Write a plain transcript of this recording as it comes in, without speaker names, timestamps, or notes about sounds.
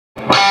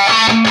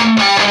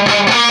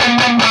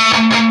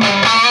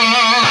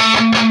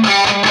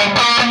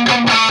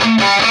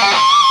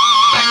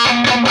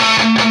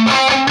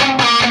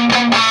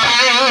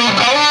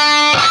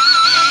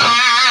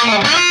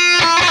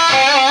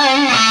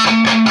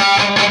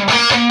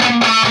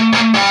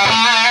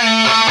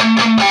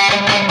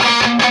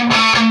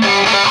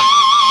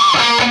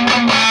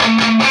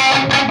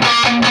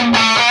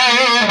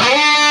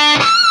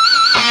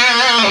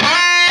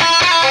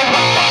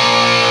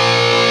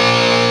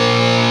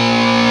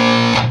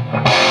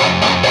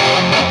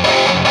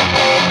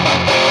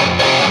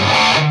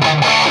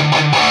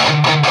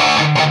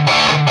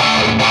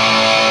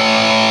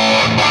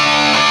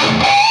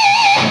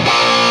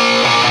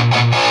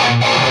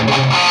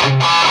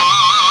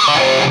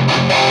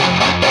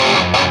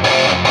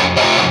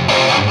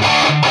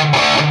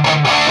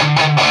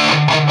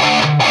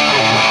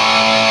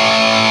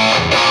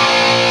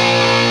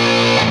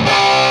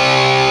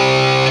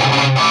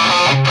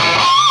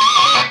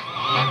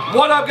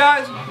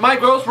my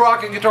gross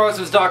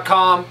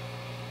rockandguitarlessons.com,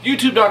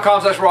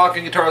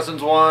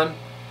 youtube.com/rockandguitarlessons1,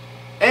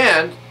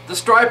 and the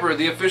STRYPER,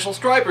 the official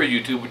STRYPER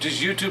YouTube, which is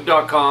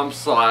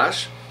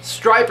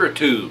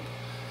youtube.com/STRYPERTube.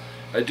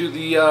 I do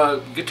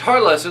the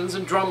guitar lessons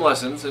and drum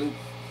lessons, and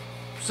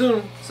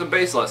soon some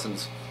bass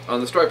lessons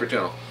on the STRYPER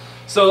channel.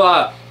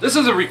 So this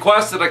is a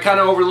request that I kind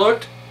of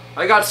overlooked.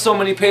 I got so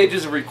many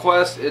pages of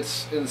requests,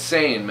 it's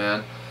insane,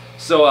 man.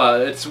 So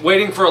it's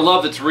Waiting for a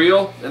Love That's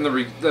Real, and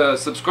the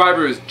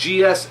subscriber is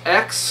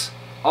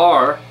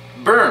GSXR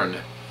Burn.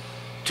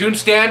 Tune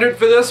standard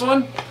for this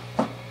one.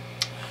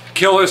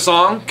 Killer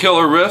song,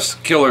 killer riffs,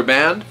 killer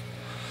band.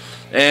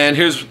 And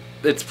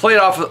it's played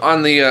off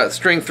on the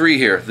string 3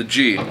 here, the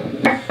G.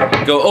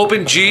 Go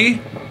open G,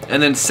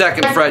 and then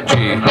 2nd fret G.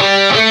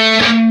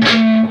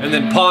 And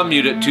then palm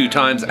mute it 2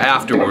 times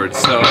afterwards.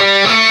 So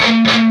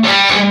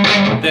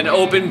then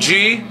open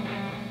G,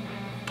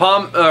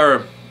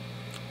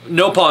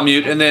 no palm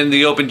mute, and then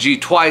the open G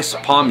twice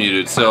palm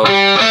muted. So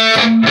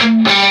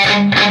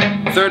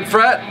 3rd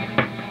fret,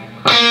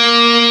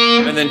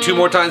 and then 2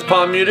 more times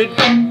palm muted.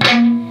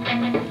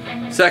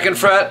 2nd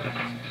fret.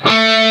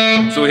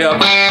 So we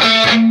have,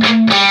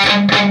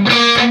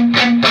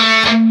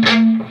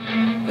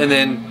 and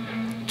then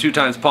 2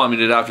 times palm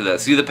muted after that.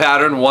 See the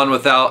pattern? 1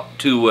 without,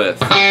 2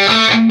 with.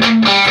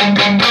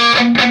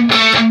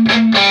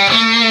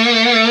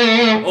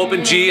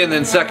 Open G and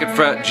then 2nd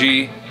fret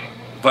G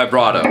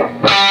vibrato.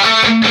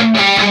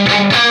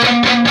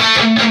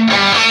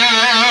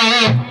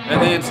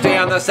 And then stay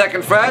on the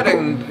 2nd fret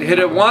and hit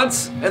it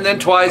once and then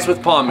twice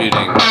with palm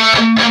muting.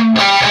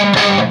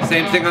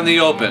 Same thing on the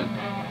open.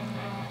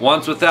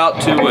 Once without,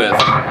 2 with.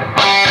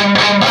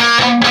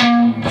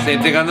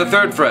 Same thing on the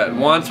 3rd fret.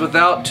 Once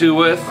without, 2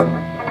 with.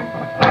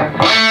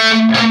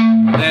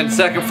 Then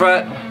 2nd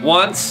fret,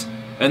 once,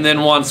 and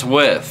then once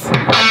with.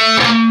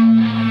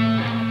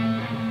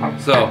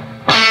 So.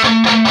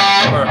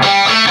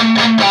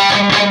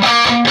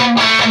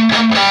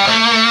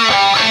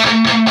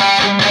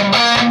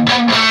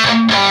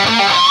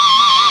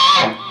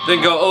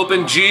 Then go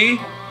open G,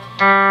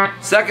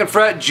 2nd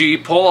fret G,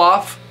 pull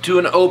off to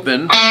an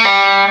open,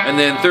 and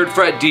then 3rd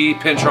fret D,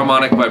 pinch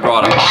harmonic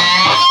vibrato.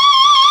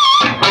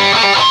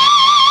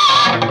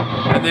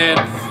 And then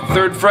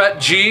 3rd fret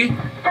G,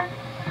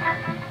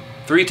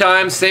 3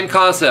 times, same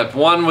concept,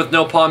 1 with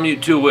no palm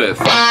mute, 2 with.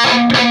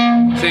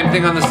 Same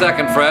thing on the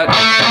 2nd fret,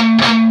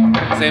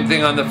 same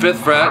thing on the 5th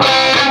fret,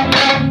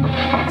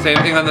 same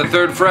thing on the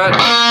 3rd fret,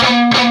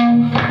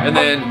 and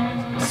then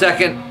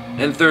 2nd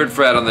and 3rd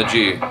fret on the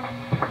G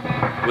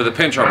with a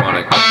pinch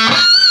harmonic.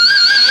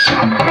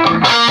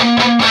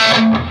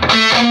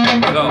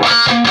 So.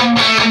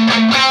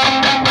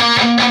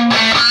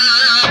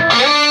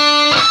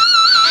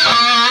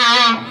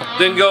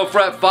 Then go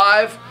fret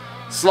 5,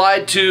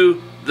 slide to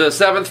the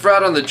 7th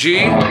fret on the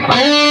G,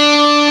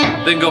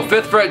 then go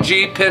 5th fret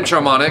G, pinch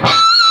harmonic,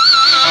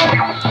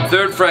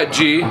 3rd fret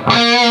G, so we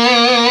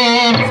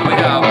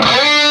have,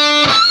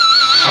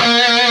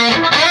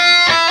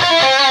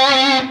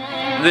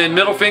 then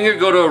middle finger,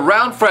 go to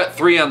around fret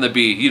 3 on the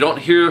B. You don't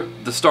hear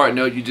the start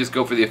note, you just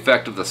go for the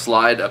effect of the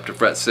slide up to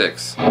fret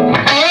 6.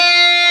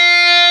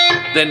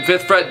 Then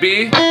 5th fret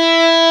B,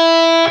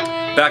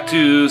 back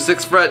to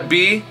 6th fret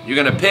B, you're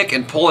going to pick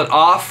and pull it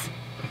off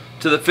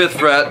to the 5th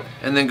fret,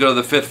 and then go to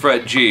the 5th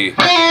fret G.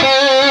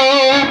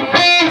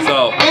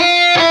 So,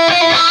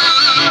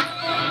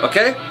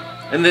 okay?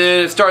 And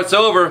then it starts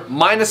over,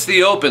 minus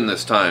the open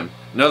this time.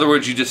 In other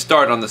words, you just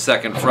start on the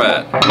 2nd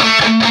fret.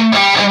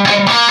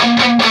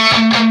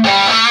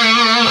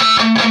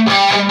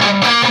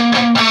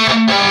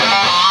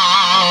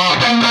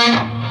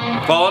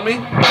 Follow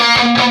me?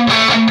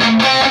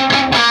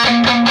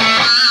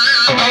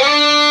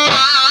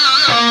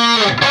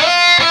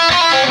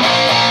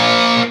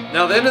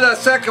 Now the end of that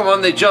second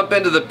one, they jump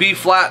into the B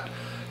flat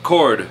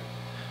chord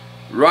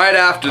right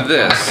after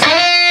this.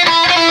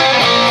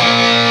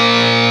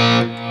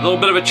 A little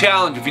bit of a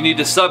challenge if you need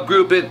to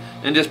subgroup it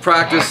and just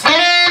practice. You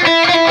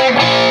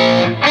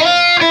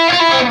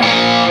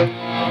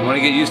want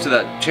to get used to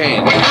that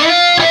change.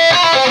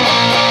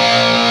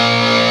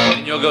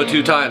 And you'll go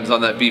 2 times on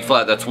that B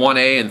flat. That's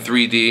 1A and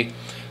 3D.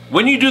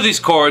 When you do these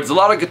chords, a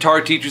lot of guitar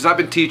teachers, I've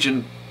been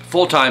teaching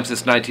full time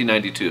since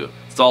 1992.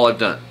 That's all I've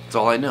done. That's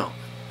all I know.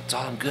 That's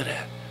all I'm good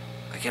at.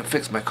 I can't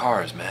fix my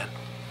cars, man.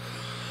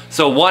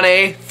 So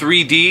 1A,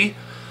 3D.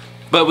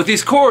 But with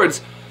these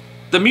chords,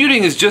 the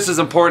muting is just as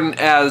important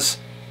as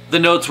the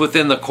notes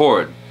within the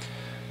chord.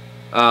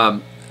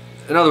 In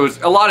other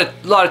words, a lot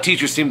of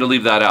teachers seem to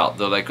leave that out.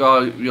 They're like,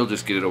 oh, you'll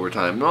just get it over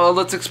time. Well,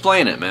 let's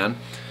explain it, man.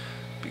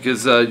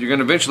 Because you're going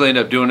to eventually end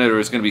up doing it, or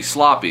it's going to be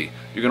sloppy.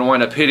 You're going to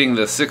wind up hitting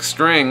the 6th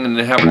string and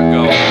then having to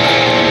go.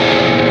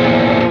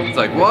 It's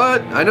like,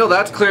 what? I know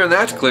that's clear and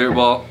that's clear.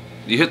 Well,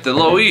 you hit the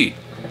low E.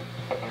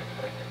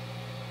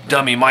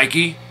 Dummy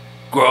Mikey.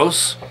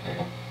 Gross.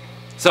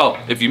 So,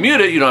 if you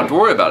mute it, you don't have to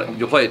worry about it.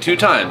 You'll play it 2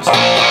 times.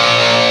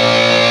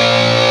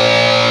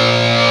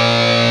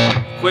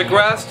 Quick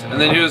rest, and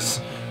then here's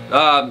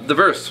the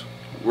verse,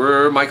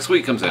 where Mike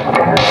Sweet comes in.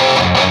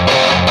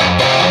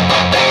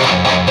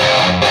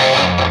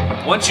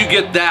 Once you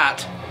get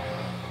that,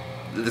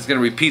 it's going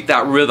to repeat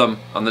that rhythm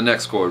on the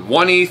next chord.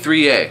 1E,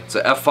 3A. It's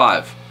a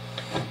F5.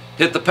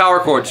 Hit the power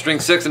chord,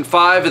 string 6 and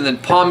 5, and then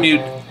palm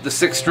mute the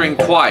 6th string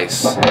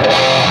twice.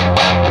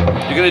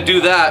 You're going to do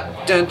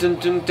that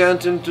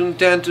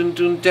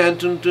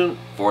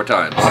 4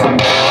 times.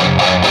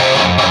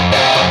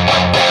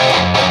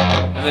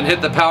 And then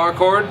hit the power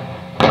chord.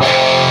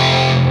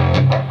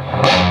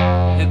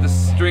 Hit the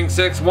string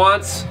 6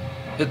 once.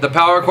 Hit the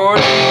power chord.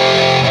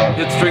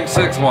 Hit string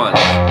 6 once.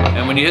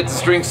 And when you hit the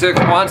string 6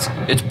 once,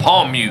 it's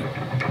palm mute.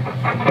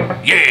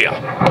 Yeah!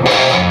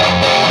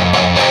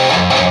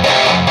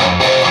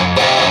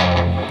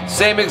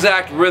 Same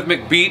exact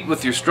rhythmic beat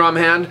with your strum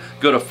hand.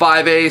 Go to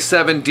 5A,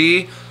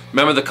 7D.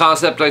 Remember the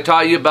concept I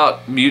taught you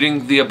about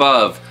muting the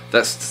above.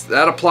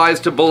 That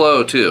applies to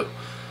below too.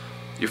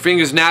 Your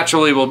fingers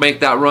naturally will make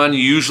that run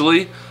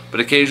usually, but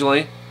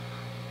occasionally,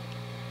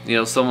 you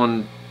know,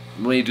 someone,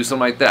 when you do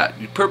something like that,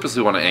 you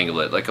purposely want to angle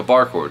it like a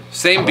bar chord.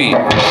 Same beat.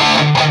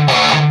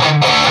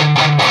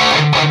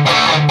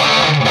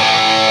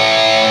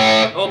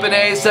 Open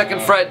A,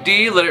 2nd fret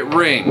D, let it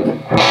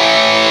ring.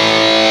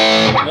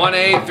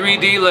 1A,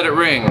 3D, let it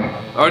ring.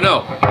 Or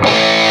no.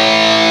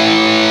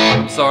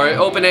 Sorry,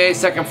 open A,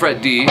 2nd fret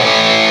D. And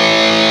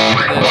then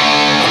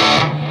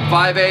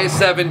 5A,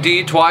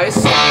 7D twice.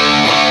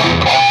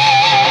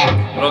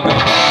 It'll go.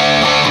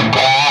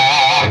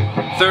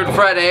 3rd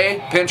fret A,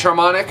 pinch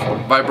harmonic,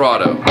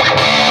 vibrato.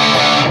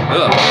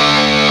 Ugh.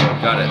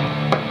 Got it.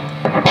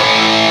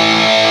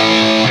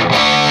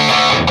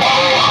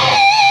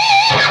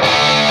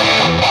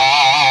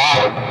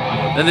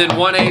 And then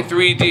 1A,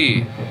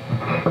 3D.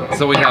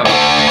 So we have.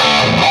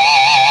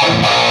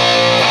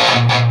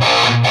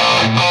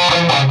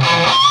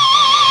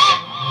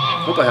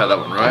 Hope I had that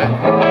one right.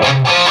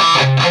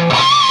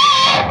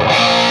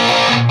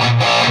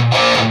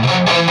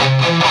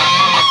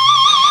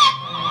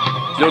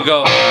 You'll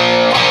go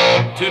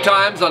 2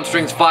 times on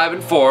strings 5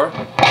 and 4.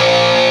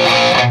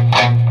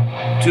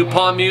 2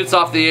 palm mutes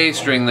off the A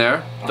string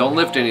there. Don't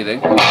lift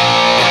anything.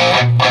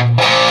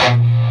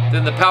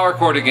 Then the power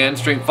chord again,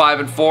 string 5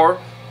 and 4.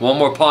 1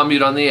 more palm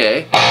mute on the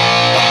A.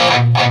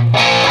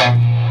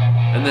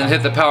 And then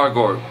hit the power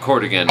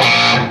chord again.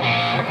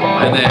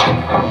 And then.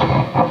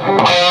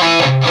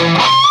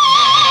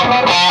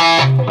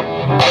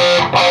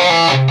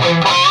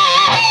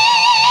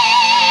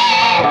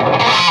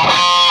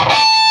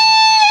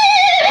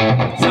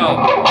 So.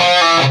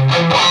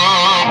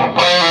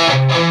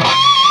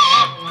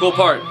 Cool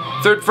part.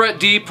 3rd fret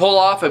D, pull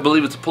off. I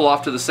believe it's a pull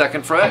off to the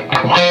 2nd fret.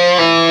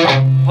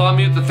 Palm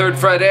mute the 3rd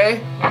fret A.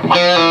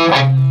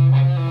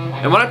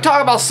 And when I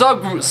talk about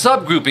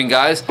subgrouping,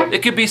 guys,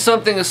 it could be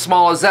something as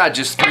small as that,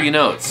 just 3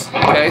 notes.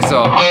 Okay,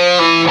 so.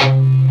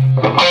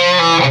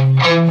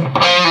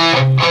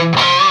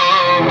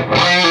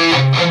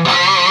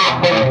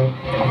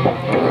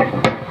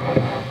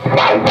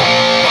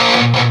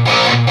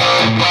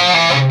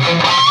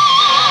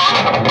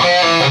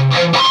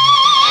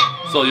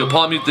 So you'll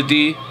palm mute the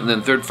D, and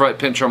then 3rd fret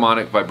pinch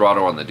harmonic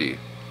vibrato on the D.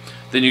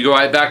 Then you go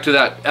right back to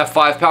that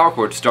F5 power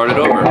chord, start it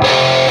over.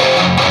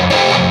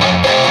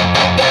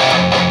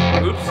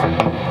 Oops.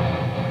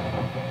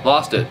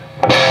 Lost it.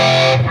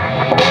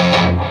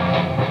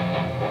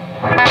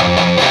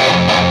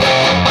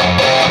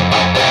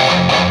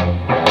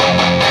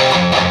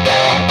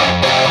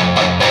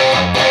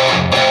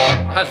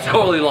 I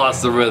totally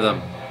lost the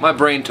rhythm. My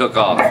brain took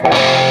off.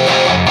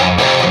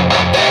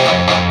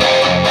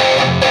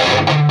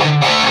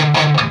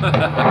 I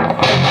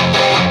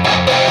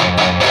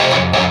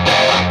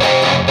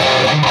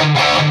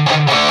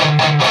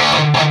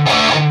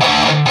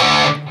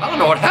don't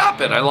know what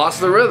happened. I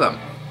lost the rhythm.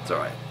 It's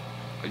alright.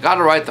 I got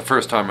it right the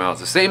first time around.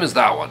 It's the same as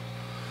that one.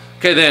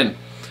 Okay, then.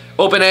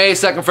 Open A,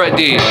 2nd fret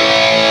D.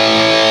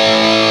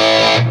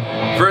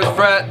 1st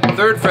fret,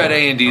 3rd fret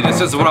A and D. This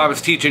is what I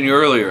was teaching you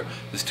earlier.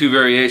 There's 2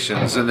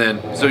 variations. And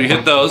then, so you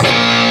hit those.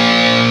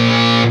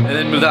 And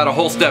then move that a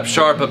whole step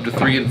sharp up to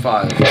 3 and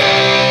 5.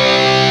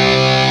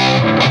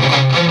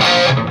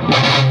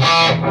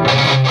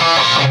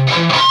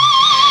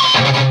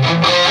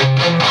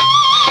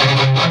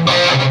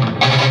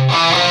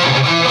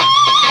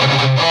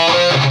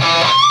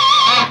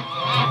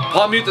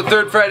 Palm mute the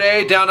 3rd fret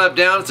A, down, up,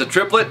 down. It's a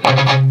triplet.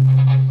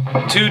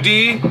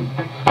 2D.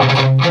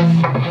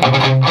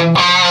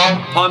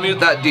 Palm mute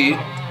that D.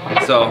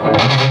 So.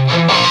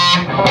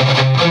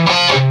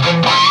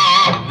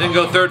 Then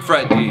go 3rd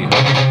fret D.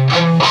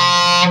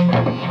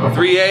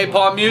 3A,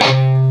 palm mute.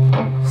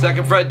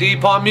 2nd fret D,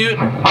 palm mute.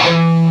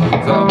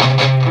 So.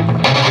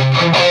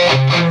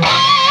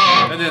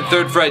 And then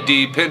 3rd fret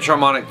D, pinch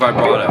harmonic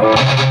vibrato.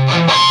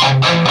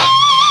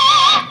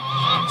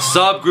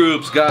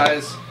 Subgroups,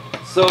 guys.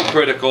 So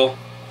critical.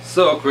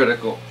 So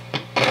critical.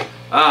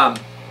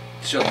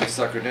 Shut this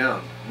sucker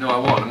down. No, I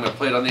won't. I'm going to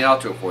play it on the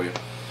outro for you.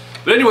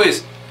 But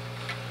anyways,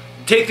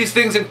 take these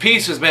things in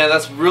pieces, man.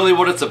 That's really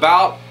what it's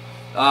about.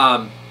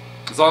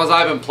 As long as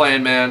I've been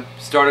playing, man.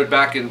 Started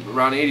back in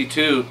around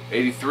 82,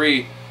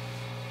 83.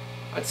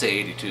 I'd say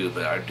 82,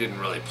 but I didn't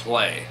really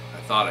play. I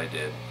thought I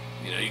did.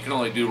 You know, you can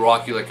only do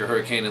Rock You Like a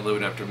Hurricane and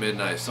Living After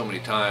Midnight so many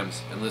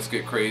times, and Let's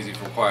Get Crazy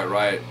from Quiet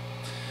Riot.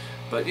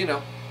 But you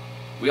know,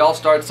 we all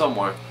start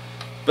somewhere.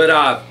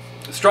 But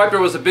STRYPER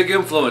was a big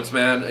influence,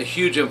 man, a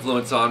huge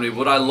influence on me.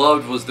 What I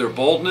loved was their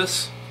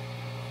boldness,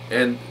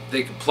 and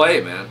they could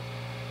play, man.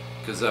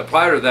 Because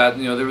prior to that,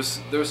 you know, there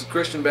was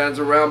Christian bands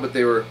around, but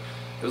it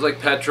was like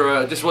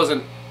Petra. It just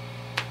wasn't.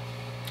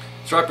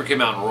 STRYPER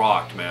came out and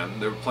rocked, man.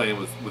 They were playing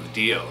with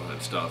Dio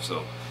and stuff.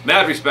 So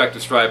mad respect to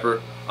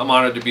STRYPER. I'm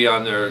honored to be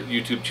on their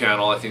YouTube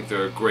channel. I think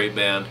they're a great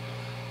band.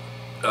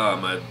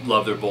 I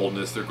love their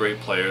boldness. They're great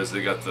players.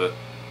 They got the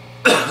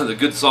the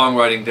good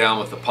songwriting down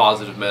with the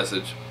positive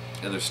message,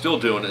 and they're still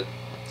doing it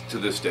to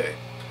this day.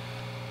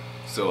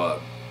 So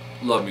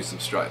love me some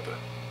STRYPER.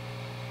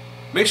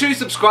 Make sure you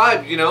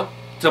subscribe, you know,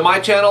 to my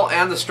channel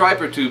and the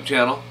STRYPER Tube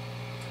channel.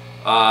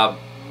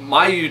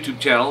 My YouTube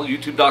channel,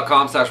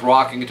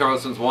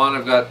 youtube.com/rockandguitarlessons1.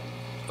 I've got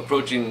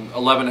approaching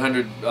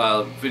 1,100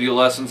 video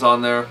lessons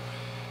on there.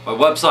 My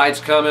website's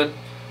coming,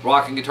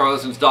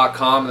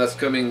 rockandguitarlessons.com. That's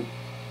coming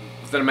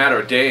within a matter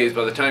of days.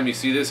 By the time you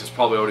see this, it's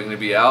probably already going to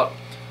be out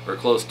or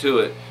close to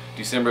it.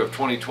 December of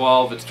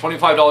 2012. It's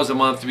 $25 a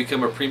month to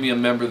become a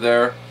premium member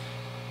there.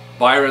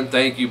 Byron,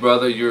 thank you,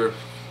 brother.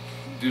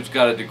 Dude's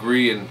got a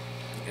degree in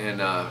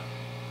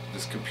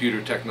this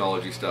computer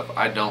technology stuff.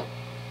 I don't.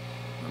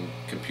 I'm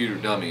a computer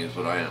dummy is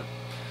what I am.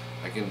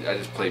 I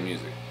just play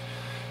music.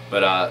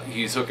 But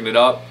he's hooking it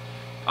up.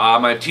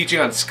 I'm teaching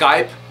on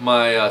Skype.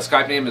 My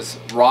Skype name is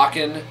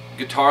Rockin'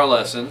 Guitar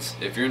Lessons.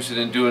 If you're interested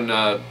in doing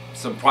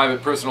some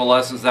private personal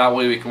lessons, that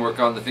way we can work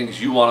on the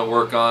things you want to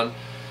work on. It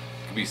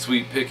could be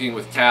sweep picking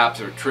with taps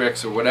or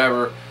tricks or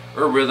whatever,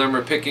 or rhythm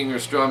or picking or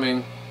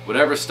strumming,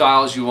 whatever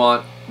styles you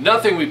want.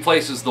 Nothing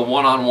replaces the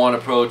one-on-one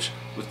approach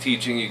with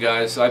teaching, you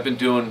guys. I've been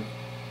doing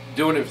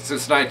it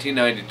since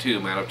 1992,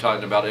 man. I've taught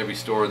in about every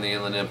store in the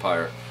Inland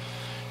Empire.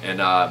 And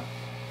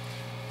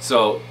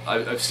so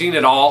I've seen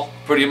it all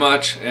pretty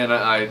much, and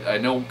I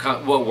know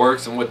what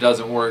works and what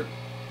doesn't work.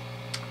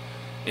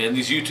 And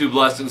these YouTube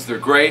lessons, they're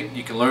great.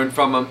 You can learn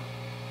from them,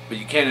 but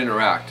you can't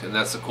interact. And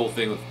that's the cool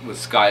thing with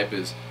Skype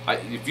is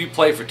if you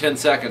play for 10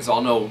 seconds,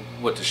 I'll know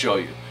what to show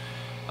you.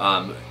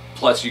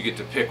 Plus, you get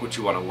to pick what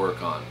you want to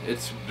work on.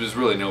 There's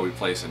really no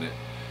replacing it.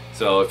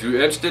 So if you're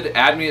interested,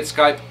 add me at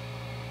Skype.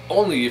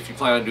 Only if you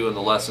plan on doing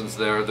the lessons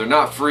there. They're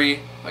not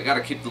free. I got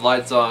to keep the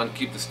lights on,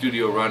 keep the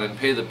studio running,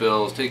 pay the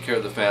bills, take care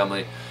of the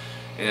family.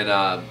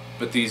 And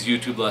but these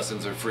YouTube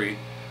lessons are free.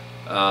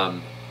 I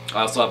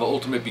also have an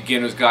Ultimate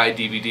Beginner's Guide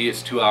DVD.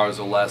 It's 2 hours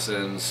of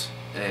lessons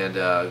and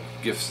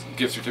gift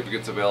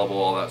certificates available,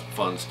 all that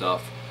fun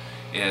stuff.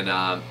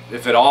 And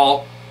if at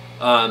all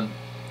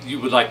you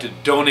would like to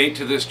donate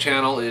to this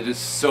channel, it is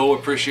so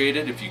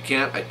appreciated. If you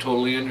can't, I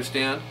totally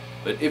understand.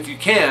 But if you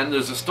can,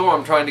 there's a store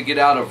I'm trying to get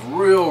out of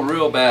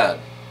real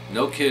bad.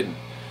 No kidding.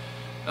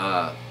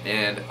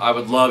 And I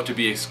would love to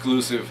be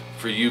exclusive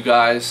for you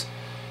guys,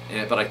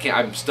 but I can't.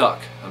 I'm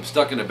stuck. I'm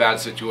stuck in a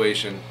bad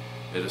situation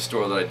at a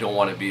store that I don't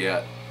want to be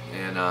at.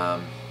 And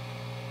I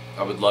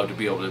would love to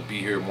be able to be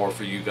here more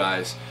for you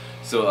guys.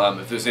 So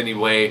if there's any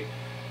way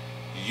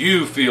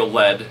you feel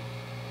led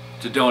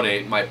to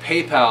donate, my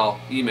PayPal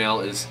email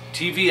is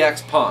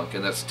tvxpunk,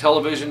 and that's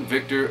Television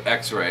Victor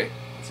X-Ray.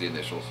 That's the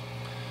initials.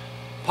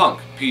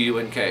 Punk,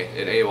 P-U-N-K,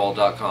 at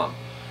AOL.com.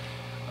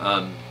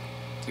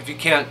 If you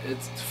can't,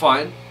 it's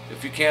fine.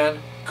 If you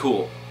can,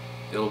 cool.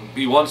 It'll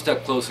be one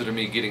step closer to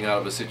me getting out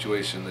of a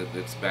situation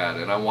that's bad,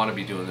 and I want to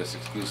be doing this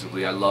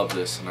exclusively. I love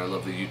this, and I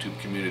love the YouTube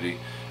community.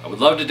 I would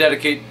love to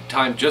dedicate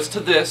time just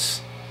to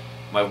this,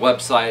 my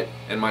website,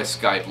 and my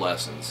Skype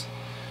lessons,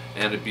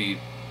 and it'd be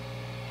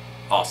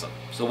awesome.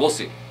 So we'll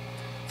see.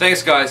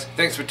 Thanks, guys.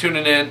 Thanks for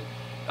tuning in.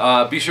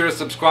 Be sure to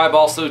subscribe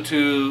also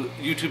to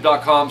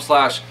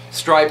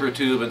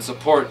youtube.com/STRYPERTube and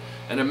support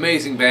an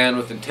amazing band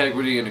with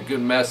integrity and a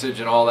good message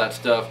and all that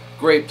stuff.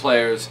 Great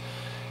players,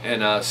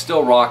 and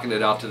still rocking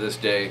it out to this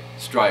day.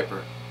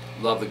 STRYPER.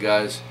 Love the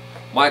guys.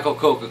 Michael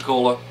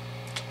Coca-Cola.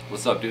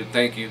 What's up, dude?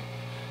 Thank you.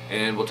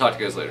 And we'll talk to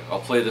you guys later.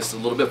 I'll play this a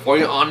little bit for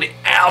you on the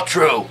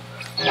outro.